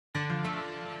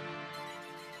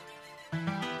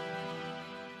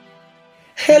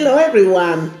Hello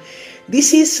everyone.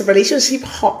 This is Relationship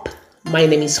Hub. My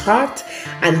name is Hart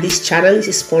and this channel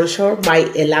is sponsored by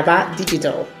Elava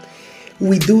Digital.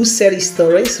 We do share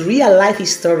stories, real life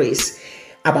stories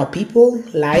about people,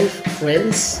 life,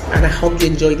 friends, and I hope you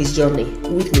enjoy this journey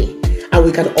with me and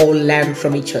we can all learn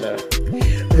from each other.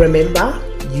 Remember,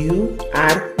 you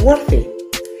are worthy.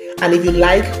 And if you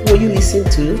like what you listen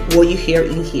to, what you hear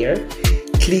in here,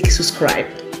 click subscribe.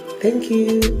 Thank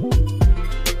you.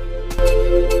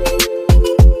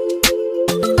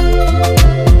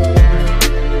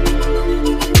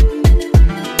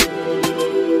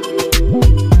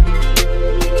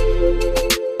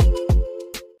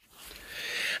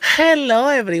 Hello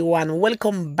everyone,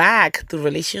 welcome back to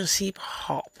Relationship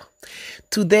Hub.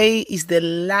 Today is the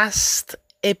last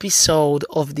episode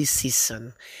of this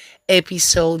season,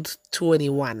 episode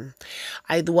 21.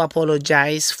 I do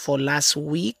apologize for last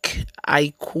week.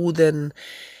 I couldn't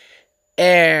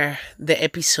air the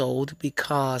episode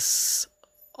because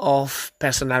of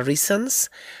personal reasons.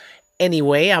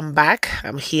 Anyway, I'm back,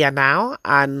 I'm here now,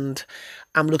 and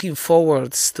I'm looking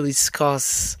forward to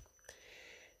discuss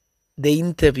the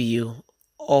interview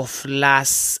of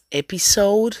last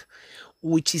episode,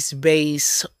 which is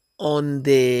based on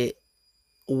the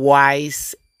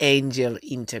Wise Angel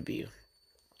interview.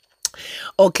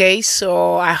 Okay,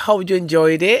 so I hope you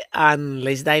enjoyed it and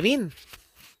let's dive in.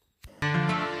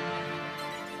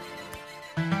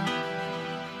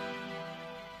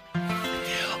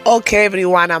 Okay,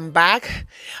 everyone, I'm back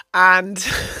and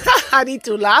I need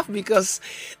to laugh because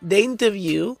the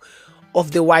interview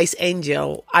of the Wise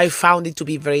Angel, I found it to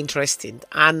be very interesting,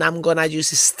 and I'm gonna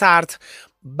just start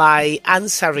by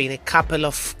answering a couple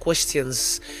of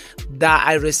questions that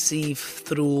I received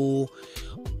through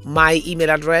my email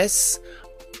address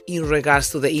in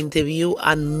regards to the interview.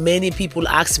 And many people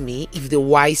asked me if the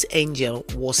Wise Angel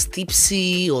was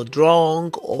tipsy or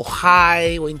drunk or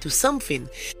high or into something.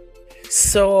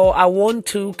 So I want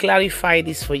to clarify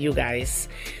this for you guys.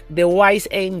 The Wise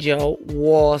Angel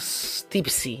was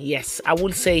tipsy. Yes, I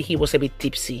would say he was a bit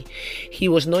tipsy. He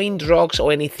was not in drugs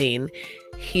or anything.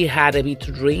 He had a bit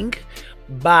to drink,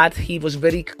 but he was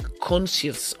very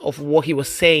conscious of what he was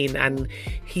saying, and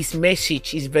his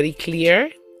message is very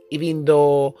clear, even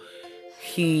though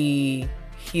he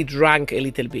drank a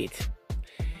little bit.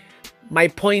 My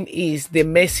point is the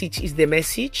message is the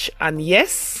message, and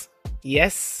yes,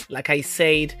 like I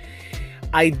said,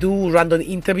 I do random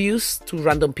interviews to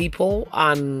random people,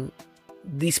 and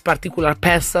this particular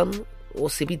person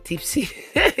was a bit tipsy.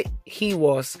 He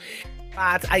was.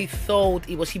 But I thought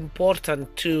it was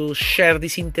important to share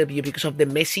this interview because of the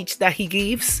message that he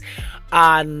gives.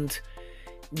 And,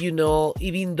 you know,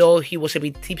 even though he was a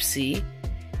bit tipsy,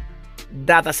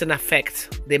 that doesn't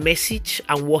affect the message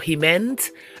and what he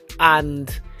meant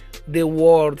and the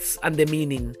words and the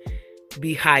meaning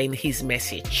behind his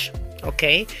message.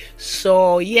 Okay,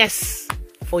 so yes,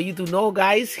 for you to know,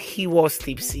 guys, he was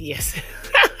tipsy. Yes.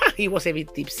 He was a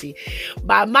bit tipsy,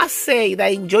 but I must say that I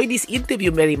enjoyed this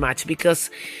interview very much because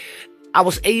I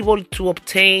was able to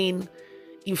obtain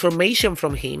information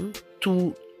from him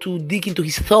to dig into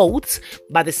his thoughts,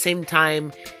 but at the same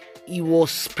time it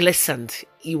was pleasant.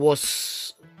 It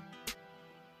was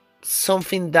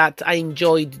something that I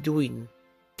enjoyed doing.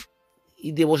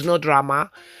 There was no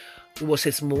drama. It was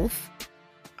smooth,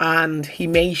 and he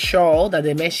made sure that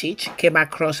the message came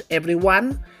across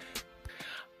everyone,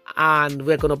 and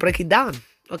we're gonna break it down.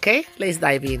 Okay, let's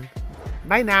dive in.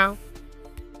 Bye now.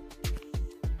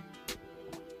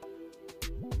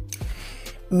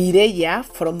 Mireia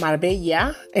from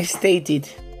Marbella stated,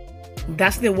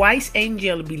 "Does the Wise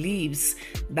Angel believes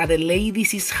that the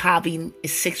ladies is having a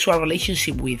sexual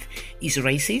relationship with is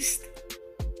racist?"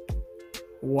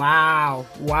 Wow,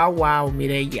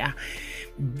 Mireia.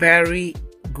 Very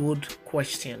good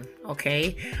question.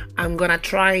 Okay, I'm gonna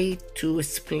try to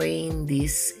explain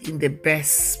this in the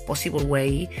best possible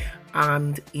way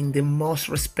and in the most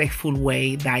respectful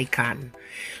way that I can.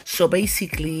 So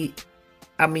basically,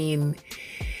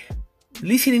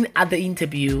 listening at the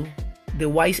interview, the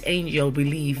Wise Angel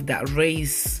believed that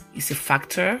race is a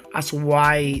factor as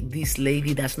why this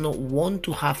lady does not want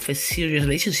to have a serious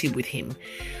relationship with him,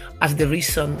 as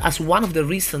one of the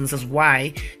reasons as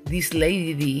why this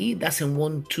lady doesn't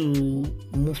want to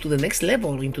move to the next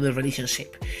level into the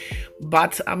relationship.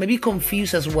 But I'm a bit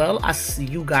confused as well as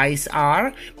you guys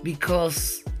are,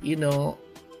 because, you know,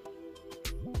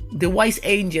 the Wise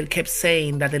Angel kept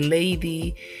saying that the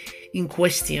lady in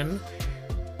question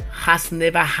has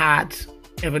never had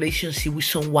a relationship with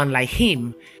someone like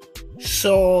him.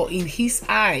 So in his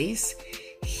eyes,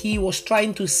 he was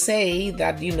trying to say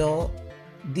that, you know,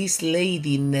 this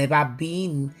lady never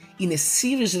been in a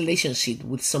serious relationship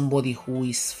with somebody who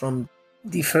is from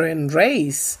different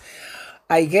race,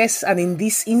 I guess. And in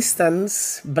this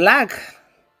instance, black,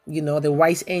 the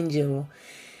wise angel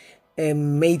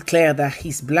made clear that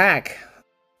he's black,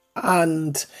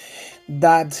 and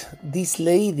that this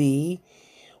lady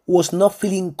was not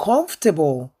feeling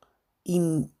comfortable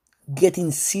in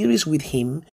getting serious with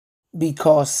him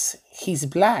because he's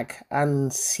black,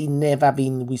 and she never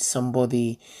been with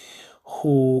somebody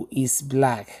who is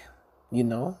black,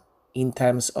 in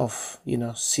terms of,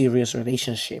 serious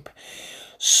relationship.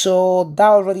 So that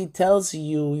already tells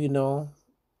you,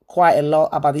 quite a lot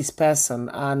about this person.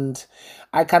 And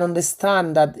I can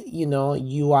understand that,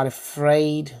 you are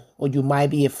afraid, or you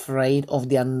might be afraid of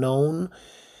the unknown.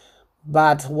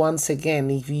 But once again,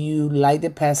 if you like the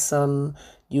person,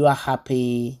 you are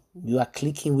happy, you are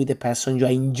clicking with the person, you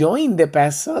are enjoying the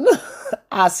person,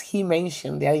 as he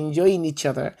mentioned, they are enjoying each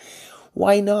other.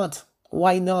 Why not?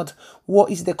 Why not? What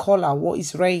is the color? What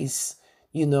is race?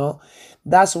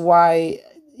 That's why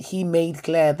he made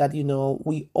clear that,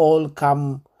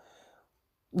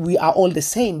 we are all the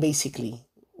same, basically.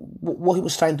 What he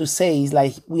was trying to say is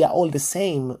like, we are all the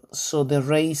same, so the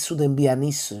race shouldn't be an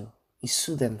issue. It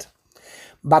shouldn't.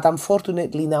 But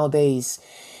unfortunately, nowadays,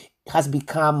 it has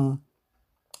become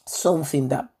something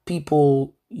that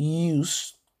people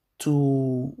use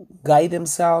to guide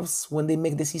themselves when they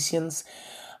make decisions,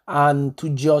 and to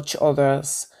judge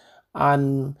others,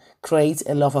 and create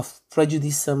a lot of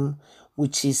prejudice,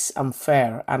 which is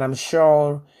unfair. And I'm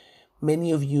sure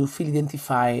many of you feel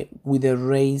identified with the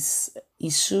race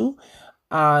issue,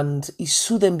 and it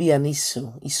shouldn't be an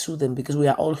issue. It shouldn't, because we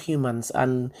are all humans.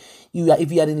 And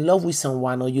if you are in love with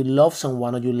someone, or you love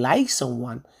someone, or you like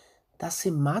someone,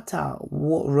 doesn't matter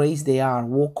what race they are,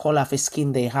 what color of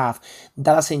skin they have.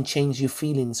 That doesn't change your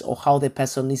feelings or how the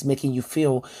person is making you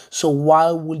feel. So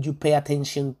why would you pay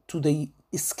attention to the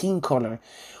skin color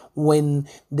when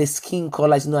the skin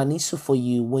color is not an issue for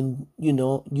you? When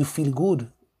you feel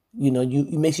good,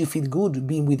 it makes you feel good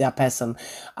being with that person.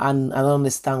 And I don't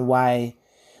understand why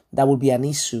that would be an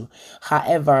issue.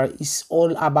 However, it's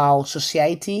all about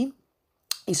society.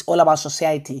 It's all about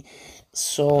society.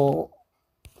 So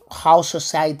how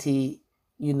society,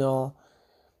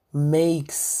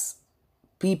 makes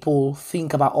people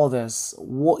think about others.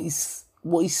 What is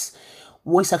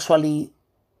actually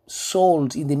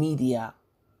sold in the media,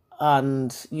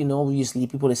 and obviously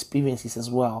people experience this as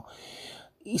well.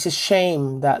 It's a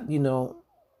shame that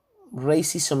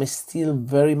racism is still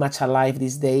very much alive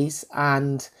these days,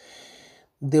 and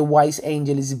the wise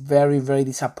angel is very, very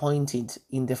disappointed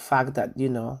in the fact that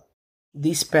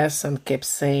this person kept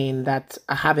saying that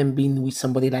I haven't been with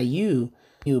somebody like you,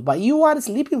 but you are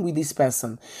sleeping with this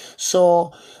person.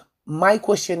 So my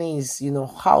question is,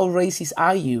 how racist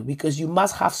are you? Because you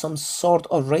must have some sort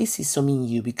of racism in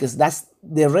you, because that's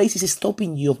the racist is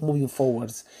stopping you of moving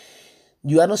forwards.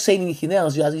 You are not saying anything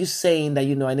else. You are just saying that,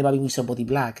 I never been with somebody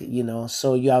black,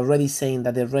 so you are already saying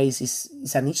that the race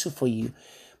is an issue for you.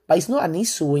 But it's not an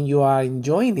issue when you are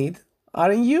enjoying it,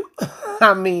 aren't you?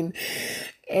 I mean,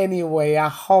 anyway, I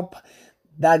hope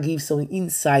that gives some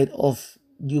insight of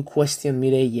your question,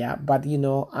 Mireia. But,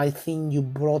 I think you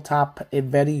brought up a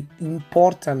very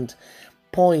important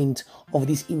point of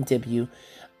this interview.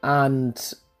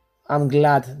 And I'm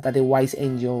glad that the wise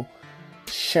angel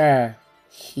shared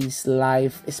his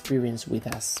life experience with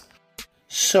us.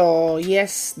 So,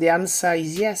 yes, the answer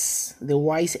is yes. The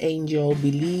wise angel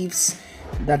believes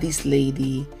that this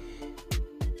lady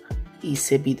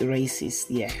is a bit racist.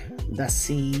 Yeah, that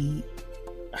she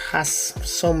has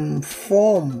some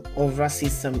form of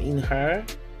racism in her,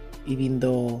 even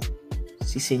though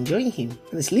she's enjoying him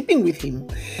and sleeping with him.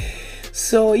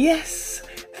 So yes,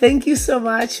 thank you so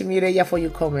much, Mireia, for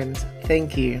your comment.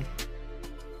 Thank you.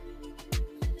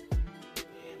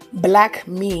 Black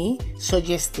Me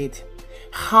suggested,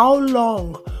 how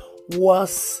long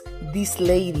was this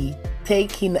lady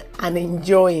taking and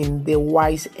enjoying the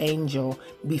wise angel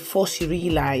before she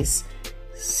realized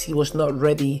she was not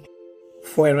ready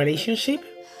for a relationship?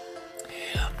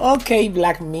 Okay,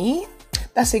 Black Me,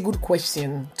 that's a good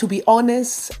question. To be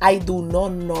honest, I do not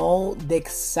know the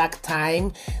exact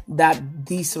time that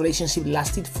this relationship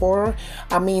lasted for.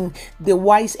 I mean, the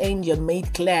wise angel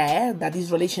made clear that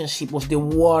this relationship was the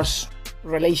worst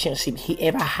relationship he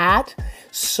ever had.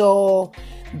 So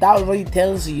that already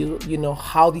tells you,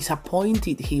 how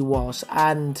disappointed he was.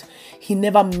 And he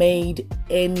never made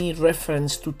any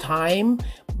reference to time,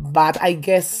 but I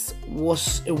guess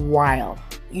was a while.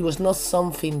 It was not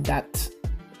something that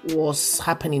was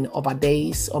happening over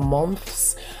days or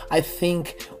months. I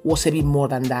think was a bit more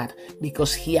than that,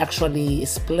 because he actually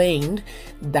explained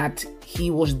that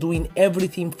he was doing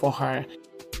everything for her,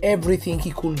 everything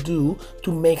he could do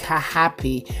to make her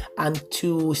happy and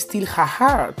to steal her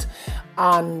heart.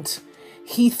 And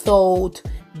he thought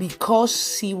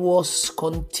because he was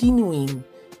continuing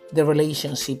the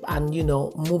relationship and,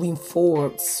 moving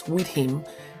forwards with him,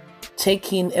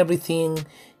 taking everything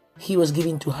he was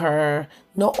giving to her,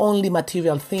 not only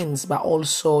material things, but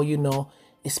also,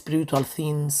 spiritual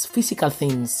things, physical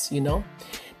things,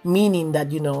 meaning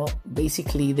that,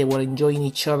 basically they were enjoying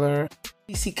each other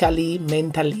physically,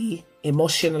 mentally,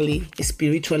 emotionally,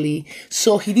 spiritually.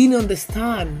 So he didn't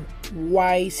understand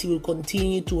why she would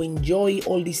continue to enjoy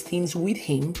all these things with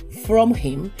him, from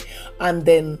him, and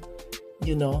then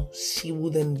she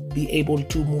wouldn't be able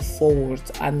to move forward.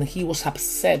 And he was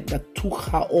upset that took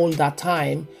her all that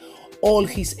time, all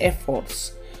his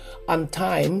efforts and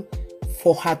time,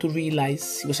 for her to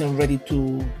realize she wasn't ready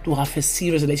to have a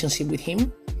serious relationship with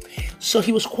him. So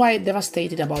he was quite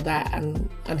devastated about that,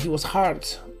 and he was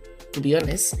hurt, to be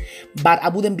honest. But I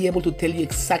wouldn't be able to tell you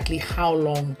exactly how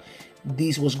long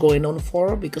this was going on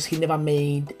for, because he never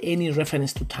made any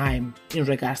reference to time in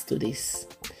regards to this.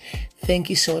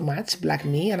 Thank you so much, Black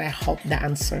Me, and I hope that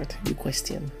answered your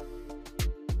question.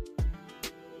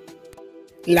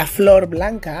 La Flor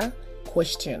Blanca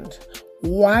questioned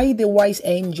why the wise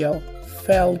angel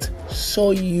felt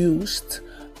so used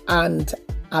and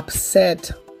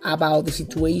upset about the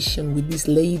situation with this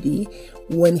lady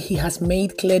when he has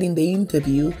made clear in the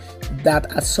interview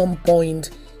that at some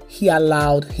point he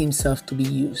allowed himself to be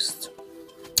used.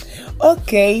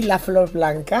 Okay, La Flor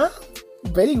Blanca,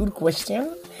 very good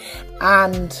question.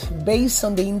 And based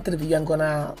on the interview, I'm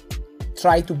gonna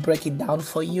try to break it down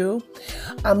for you.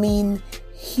 I mean,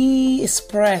 he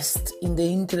expressed in the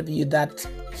interview that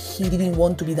he didn't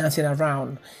want to be dancing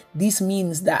around. This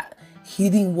means that he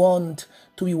didn't want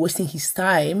to be wasting his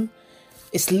time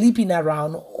sleeping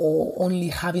around or only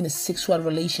having a sexual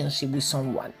relationship with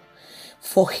someone.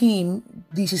 For him,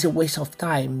 this is a waste of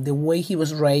time. The way he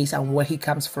was raised and where he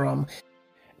comes from,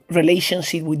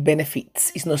 relationship with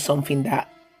benefits is not something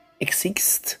that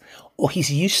exists or he's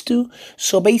used to.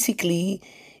 So basically,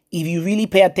 if you really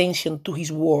pay attention to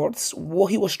his words,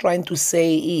 what he was trying to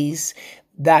say is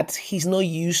that he's not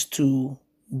used to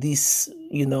this,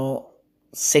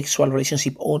 sexual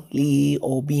relationship only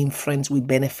or being friends with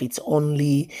benefits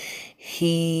only.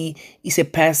 He is a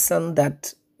person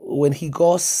that when he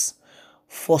goes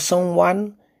for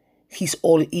someone, he's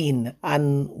all in.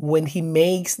 And when he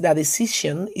makes that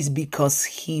decision, is because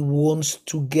he wants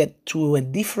to get to a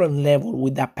different level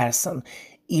with that person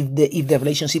if the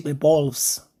relationship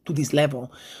evolves to this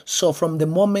level. So from the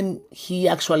moment he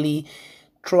actually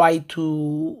try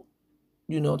to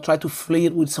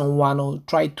flirt with someone or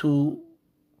try to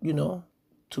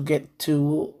get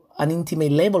to an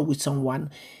intimate level with someone,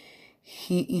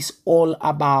 he is all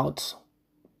about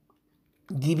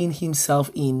giving himself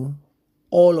in,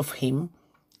 all of him,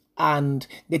 and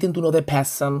getting to know the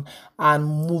person and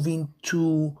moving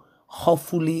to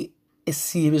hopefully a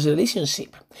serious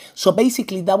relationship. So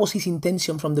basically that was his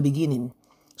intention from the beginning.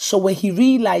 So when he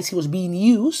realized he was being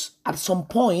used, at some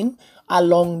point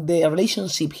along the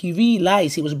relationship, he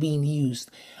realized he was being used.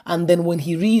 And then when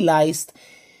he realized,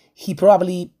 he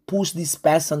probably pushed this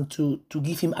person to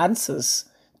give him answers,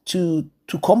 to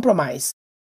compromise.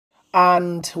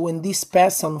 And when this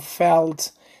person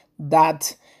felt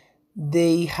that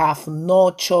they have no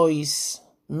other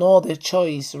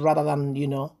choice rather than,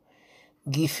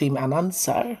 give him an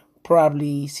answer,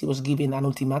 probably she was given an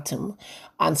ultimatum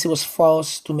and she was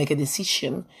forced to make a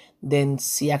decision, then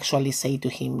she actually said to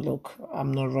him, look,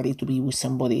 I'm not ready to be with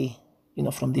somebody,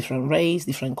 from different race,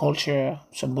 different culture,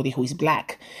 somebody who is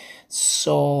black.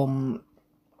 So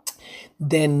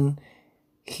then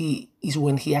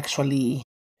when he actually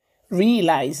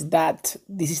realized that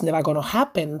this is never going to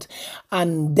happen,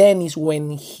 and then is when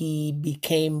he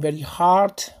became very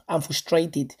hard and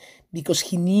frustrated, because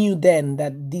he knew then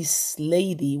that this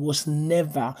lady was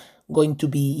never going to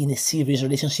be in a serious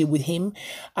relationship with him,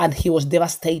 and he was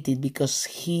devastated because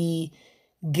he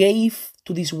gave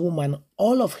to this woman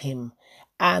all of him,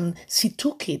 and she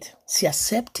took it, she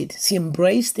accepted, she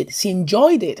embraced it, she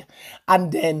enjoyed it,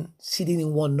 and then she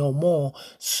didn't want no more.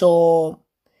 So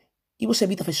it was a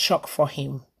bit of a shock for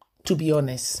him, to be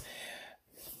honest.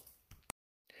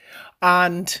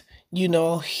 And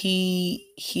he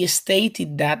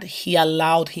stated that he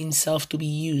allowed himself to be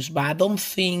used, but I don't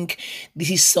think this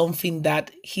is something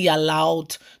that he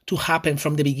allowed to happen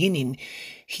from the beginning.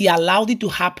 He allowed it to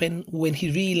happen when he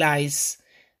realized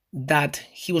that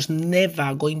he was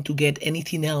never going to get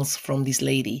anything else from this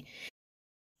lady.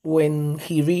 When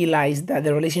he realized that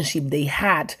the relationship they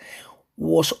had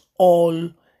was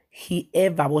all he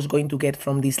ever was going to get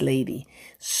from this lady.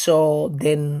 So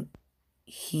then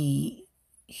he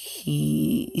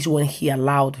is when he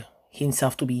allowed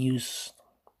himself to be used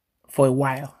for a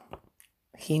while.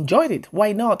 He enjoyed it.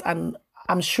 Why not? And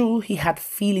I'm sure he had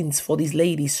feelings for this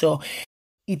lady. So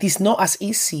it is not as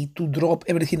easy to drop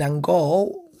everything and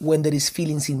go when there is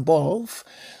feelings involved.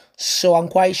 So I'm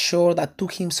quite sure that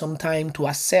took him some time to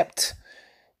accept,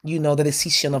 the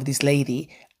decision of this lady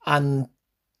and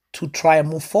to try and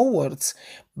move forwards.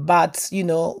 But,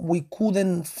 we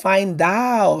couldn't find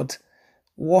out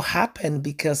what happened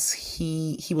because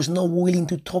he was not willing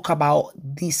to talk about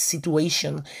this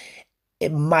situation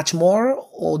much more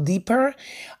or deeper.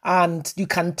 And you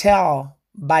can tell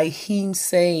by him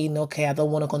saying, okay, I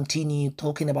don't want to continue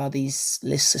talking about this,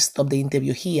 let's stop the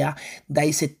interview here, that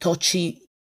is a touchy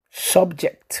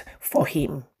subject for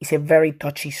him. It's a very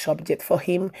touchy subject for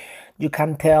him. You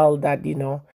can tell that,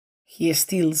 he is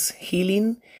still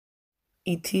healing.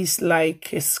 It is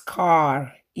like a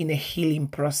scar in a healing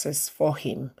process for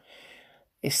him.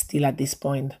 It's still at this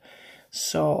point.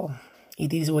 So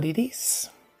it is what it is.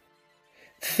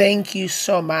 Thank you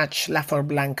so much, La Flor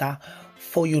Blanca,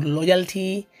 for your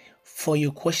loyalty, for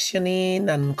your questioning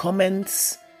and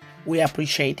comments. We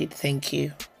appreciate it. Thank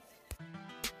you.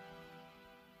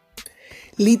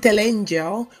 Little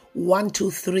Angel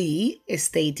 123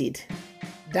 stated,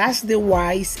 "Does the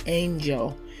wise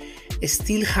angel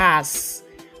still has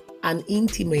an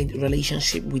intimate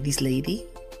relationship with this lady?"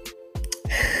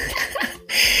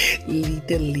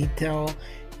 Little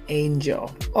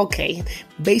angel. Okay,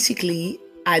 basically,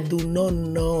 I do not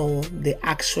know the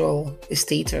actual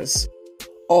status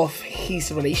of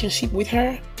his relationship with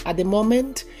her at the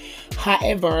moment.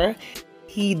 However,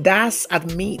 he does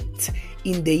admit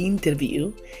in the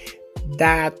interview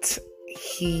that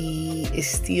he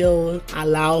still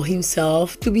allow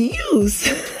himself to be used.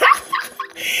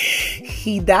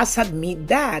 He does admit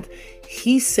that.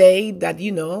 He say that,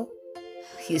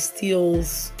 he still,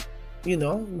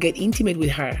 get intimate with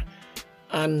her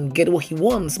and get what he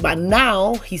wants. But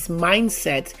now his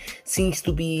mindset seems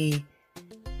to be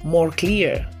more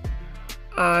clear.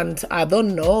 And I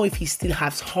don't know if he still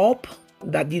has hope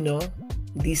that,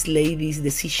 this lady's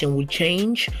decision will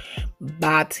change.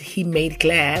 But he made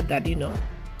clear that,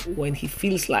 when he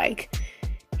feels like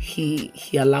he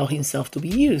allow himself to be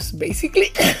used,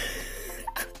 basically.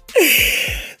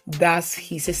 That's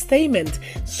his statement.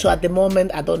 So at the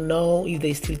moment, I don't know if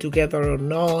they're still together or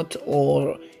not,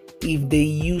 or if the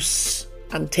use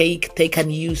and take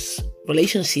and use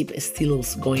relationship is still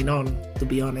going on. To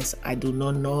be honest, I do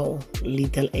not know.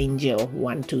 Little Angel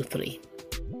 123.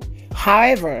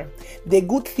 However, the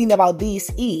good thing about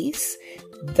this is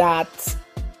that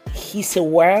he's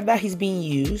aware that he's being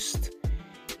used.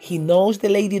 He knows the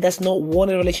lady does not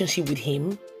want a relationship with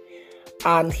him,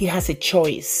 and he has a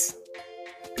choice.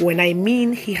 When I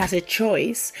mean he has a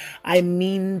choice, I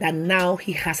mean that now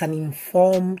he has an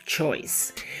informed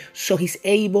choice. So he's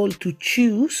able to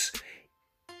choose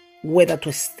whether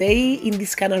to stay in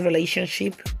this kind of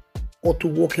relationship or to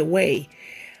walk away.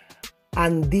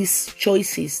 And these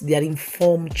choices, they are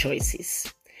informed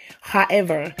choices.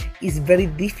 However, it's very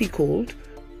difficult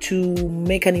to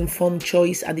make an informed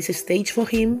choice at this stage for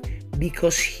him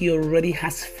because he already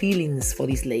has feelings for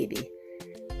this lady.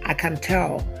 I can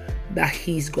tell that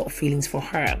he's got feelings for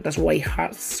her. That's why it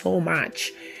hurts so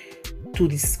much to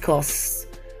discuss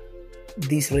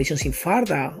this relationship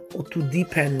further or to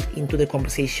deepen into the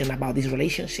conversation about this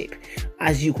relationship,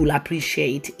 as you could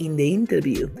appreciate in the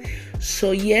interview.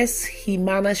 So yes, he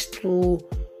managed to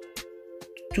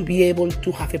be able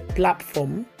to have a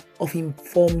platform of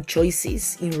informed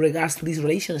choices in regards to this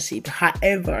relationship.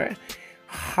 However,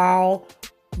 how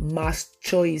much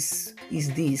choice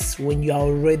is this when you are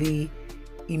already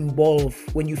involved,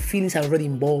 when your feelings are already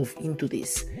involved into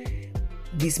this?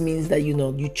 This means that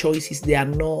your choices, they are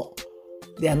not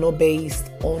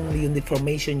based only on the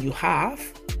information you have.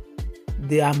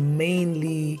 They are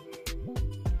mainly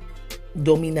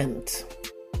dominant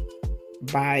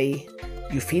by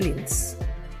your feelings.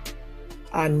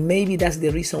 And maybe that's the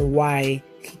reason why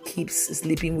he keeps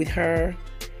sleeping with her.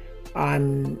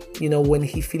 And, when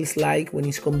he feels like, when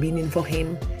it's convenient for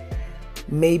him,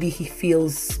 maybe he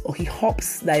feels or he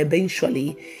hopes that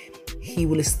eventually he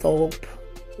will stop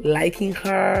liking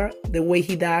her the way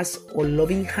he does, or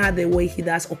loving her the way he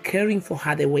does, or caring for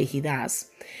her the way he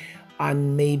does,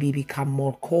 and maybe become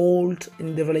more cold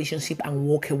in the relationship and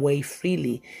walk away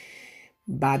freely.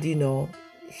 But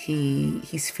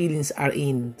his feelings are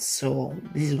in, so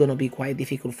this is going to be quite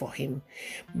difficult for him.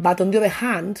 But on the other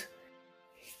hand,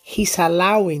 he's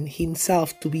allowing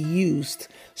himself to be used,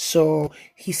 so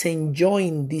he's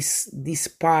enjoying this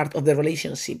part of the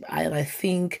relationship, and I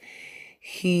think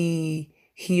he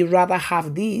rather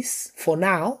have this for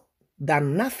now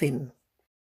than nothing.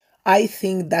 I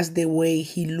think that's the way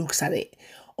he looks at it.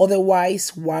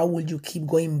 Otherwise, why would you keep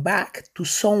going back to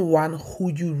someone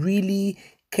who you really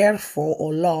care for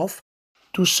or love,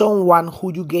 to someone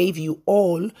who you gave you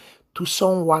all, to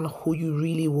someone who you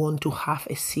really want to have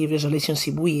a serious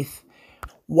relationship with?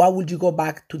 Why would you go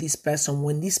back to this person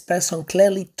when this person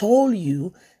clearly told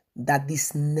you that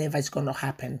this never is going to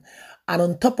happen? And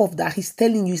on top of that, he's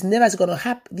telling you this never is going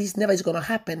to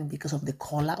happen because of the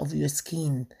color of your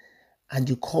skin and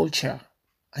your culture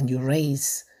and your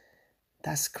race.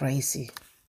 That's crazy.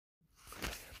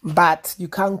 But you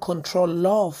can't control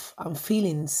love and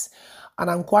feelings. And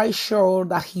I'm quite sure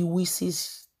that he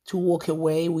wishes to walk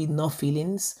away with no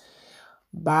feelings.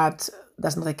 But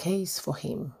that's not the case for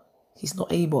him. He's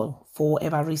not able for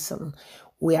whatever reason.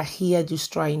 We are here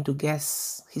just trying to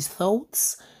guess his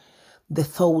thoughts, the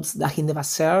thoughts that he never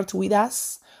shared with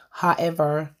us.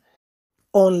 However,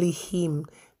 only him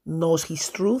knows his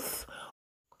truth,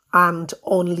 and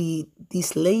only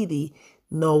this lady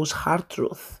knows her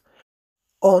truth.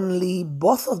 Only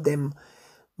both of them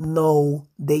know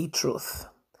their truth.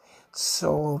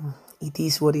 So it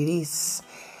is what it is.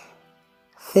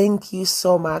 Thank you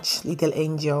so much, little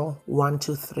angel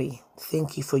 123.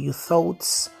 Thank you for your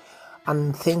thoughts,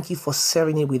 and thank you for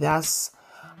sharing it with us,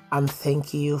 and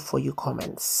thank you for your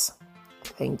comments.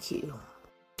 Thank you.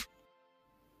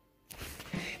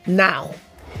 Now,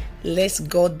 let's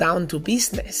go down to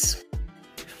business.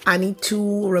 I need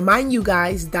to remind you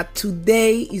guys that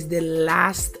today is the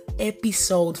last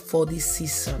episode for this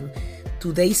season.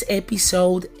 Today's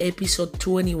episode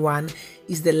 21,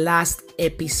 is the last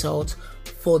episode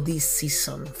for this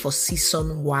season, for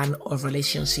season 1 of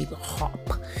Relationship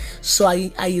Hub. So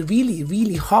I really,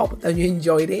 really hope that you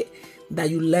enjoyed it, that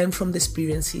you learn from the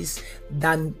experiences,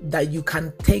 that you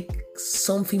can take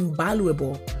something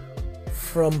valuable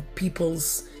from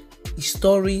people's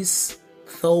stories,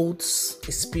 thoughts,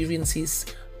 experiences,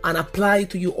 and apply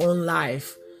to your own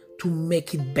life to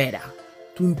make it better,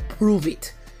 to improve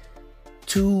it,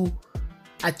 to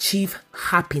achieve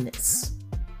happiness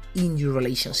in your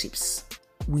relationships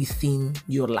within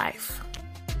your life.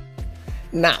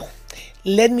 Now,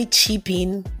 let me chip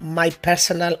in my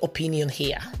personal opinion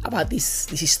here about this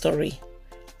story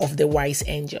of the wise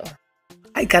angel.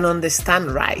 I can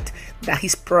understand, right, that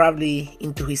he's probably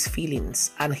into his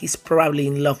feelings and he's probably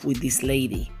in love with this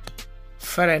lady.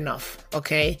 Fair enough,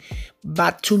 okay?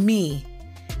 But to me,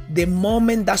 the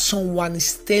moment that someone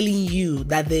is telling you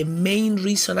that the main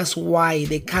reason as why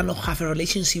they cannot have a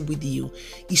relationship with you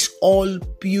is all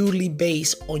purely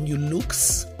based on your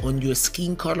looks, on your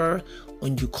skin color,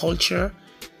 on your culture,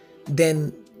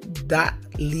 then that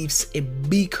leaves a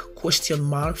big question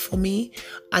mark for me.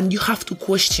 And you have to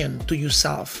question to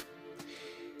yourself,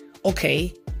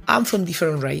 okay, I'm from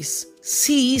different race.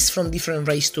 She is from different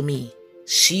race to me.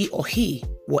 She or he,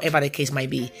 whatever the case might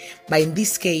be. But in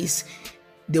this case,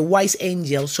 the wise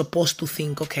angel supposed to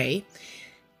think, okay,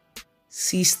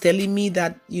 she's telling me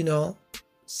that,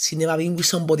 she never been with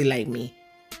somebody like me.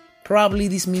 Probably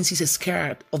this means she's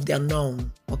scared of the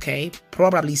unknown, okay?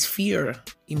 Probably it's fear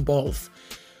involved.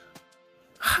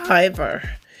 However,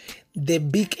 the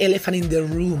big elephant in the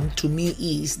room to me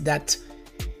is that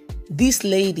this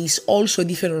lady is also a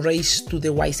different race to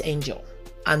the wise angel.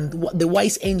 And the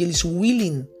wise angel is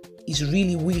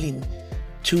really willing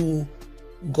to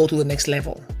go to the next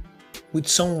level with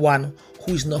someone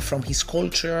who is not from his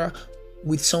culture,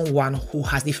 with someone who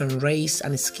has different race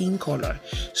and skin color.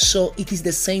 So it is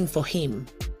the same for him.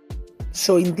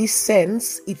 So in this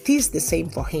sense, it is the same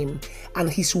for him,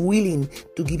 and he's willing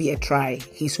to give it a try.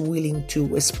 He's willing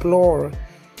to explore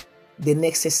the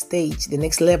next stage, the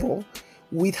next level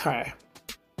with her.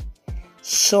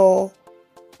 So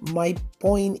my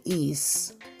point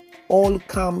is, all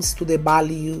comes to the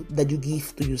value that you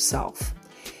give to yourself.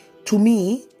 To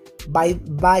me, by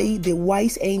the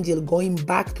wise angel going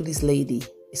back to this lady,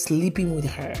 sleeping with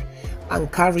her, and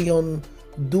carry on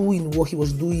doing what he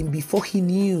was doing before he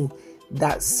knew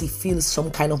that she feels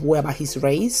some kind of way about his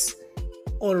race,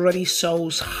 already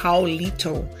shows how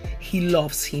little he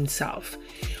loves himself.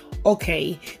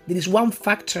 Okay, there is one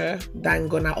factor that I'm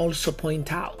gonna also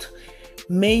point out.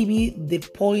 Maybe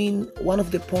one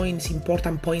of the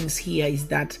important points here is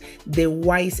that the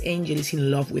wise angel is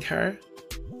in love with her.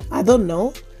 I don't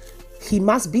know. He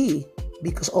must be,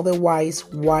 because otherwise,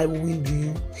 why will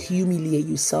you humiliate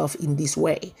yourself in this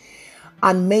way?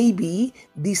 And maybe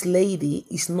this lady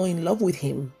is not in love with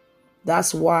him.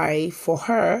 That's why for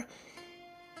her,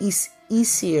 it's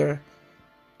easier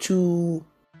to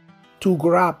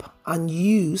grab and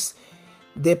use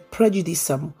the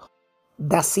prejudice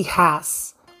that she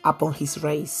has upon his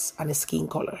race and skin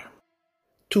color,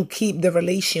 to keep the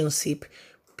relationship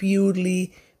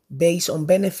purely based on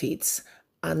benefits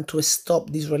and to stop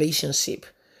this relationship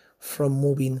from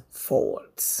moving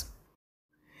forwards.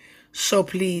 So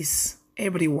please,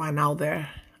 everyone out there,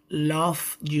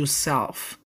 love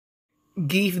yourself.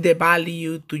 Give the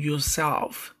value to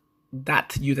yourself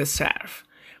that you deserve.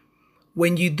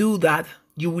 When you do that,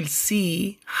 you will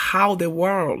see how the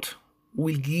world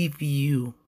will give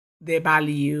you the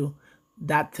value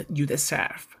that you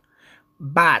deserve.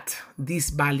 But this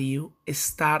value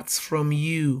starts from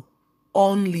you,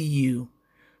 only you.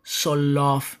 So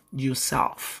love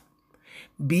yourself.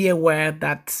 Be aware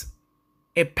that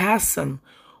a person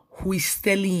who is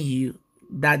telling you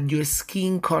that your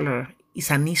skin color is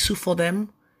an issue for them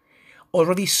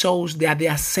already shows that they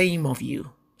are same of you.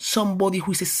 Somebody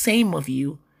who is the same of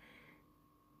you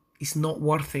is not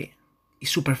worth it.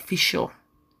 It's superficial.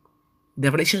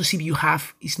 The relationship you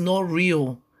have is not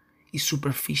real. It's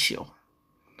superficial.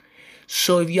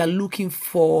 So if you are looking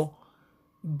for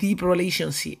deep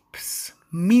relationships,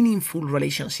 meaningful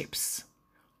relationships,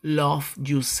 love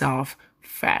yourself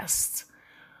first.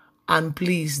 And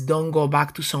please don't go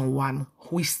back to someone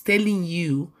who is telling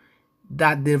you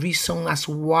that the reason as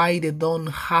why they don't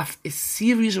have a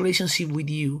serious relationship with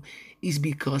you is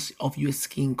because of your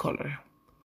skin color.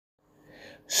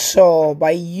 So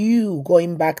by you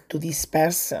going back to this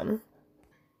person,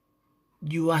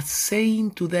 you are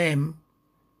saying to them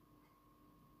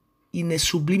in a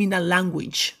subliminal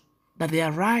language that they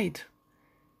are right,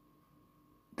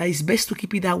 that it's best to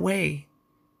keep it that way,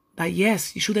 that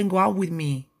yes, you shouldn't go out with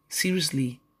me,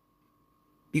 seriously,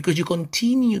 because you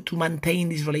continue to maintain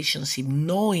this relationship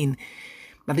knowing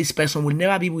that this person will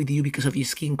never be with you because of your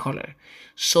skin color.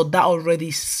 So that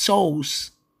already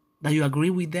shows that you agree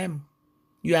with them.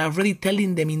 You are already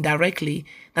telling them indirectly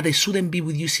that they shouldn't be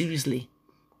with you seriously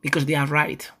because they are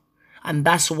right. And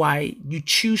that's why you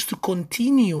choose to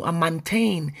continue and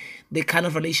maintain the kind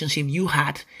of relationship you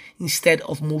had instead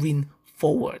of moving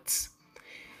forwards.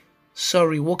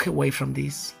 Sorry, walk away from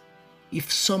this.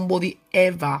 If somebody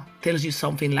ever tells you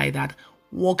something like that,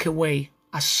 walk away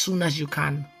as soon as you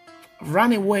can.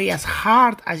 Run away as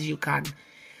hard as you can,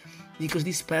 because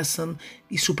this person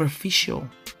is superficial.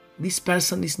 This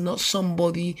person is not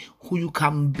somebody who you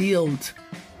can build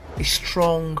a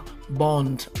strong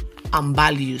bond and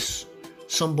values.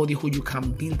 Somebody who you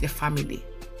can build a family.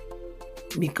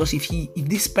 Because if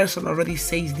this person already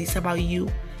says this about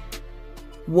you,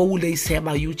 what will they say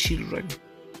about you children,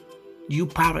 you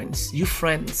parents, you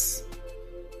friends?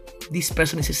 This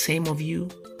person is ashamed of you,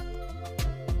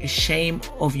 ashamed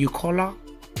of your color,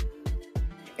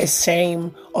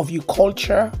 ashamed of your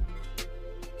culture,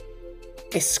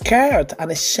 scared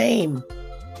and ashamed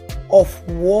of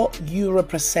what you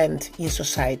represent in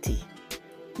society,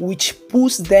 which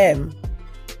puts them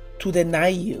to deny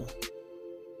you.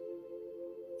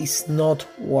 It's not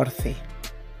worthy.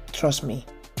 Trust me,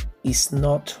 it's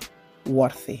not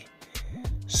worthy.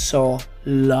 So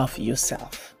love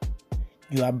yourself.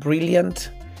 You are brilliant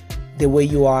the way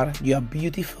you are. You are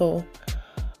beautiful.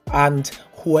 And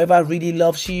whoever really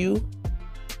loves you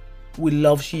will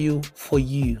love you for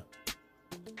you.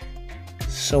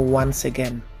 So once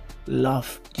again,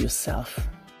 love yourself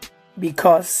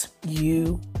because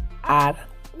you are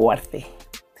worthy.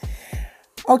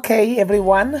 Okay,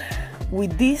 everyone,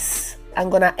 with this, I'm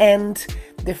going to end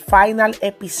the final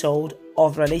episode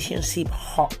of Relationship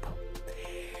Hub.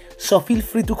 So feel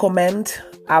free to comment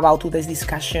about today's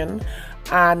discussion,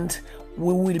 and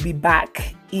we will be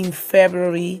back in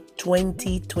February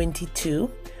 2022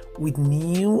 with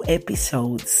new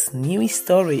episodes, new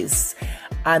stories,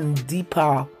 and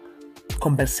deeper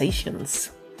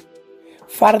conversations.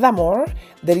 Furthermore,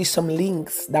 there is some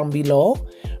links down below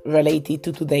related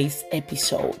to today's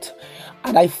episode,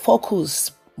 and I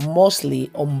focus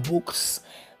mostly on books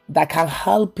that can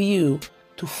help you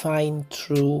to find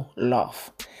true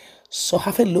love. So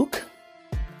have a look,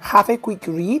 have a quick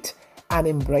read, and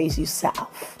embrace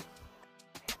yourself.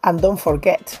 And don't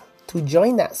forget to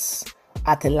join us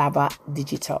at Lava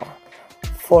Digital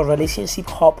for Relationship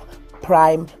Hub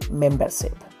Prime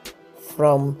membership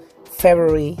from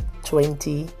February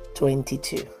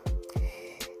 2022.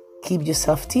 Keep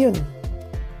yourself tuned.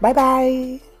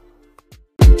 Bye-bye.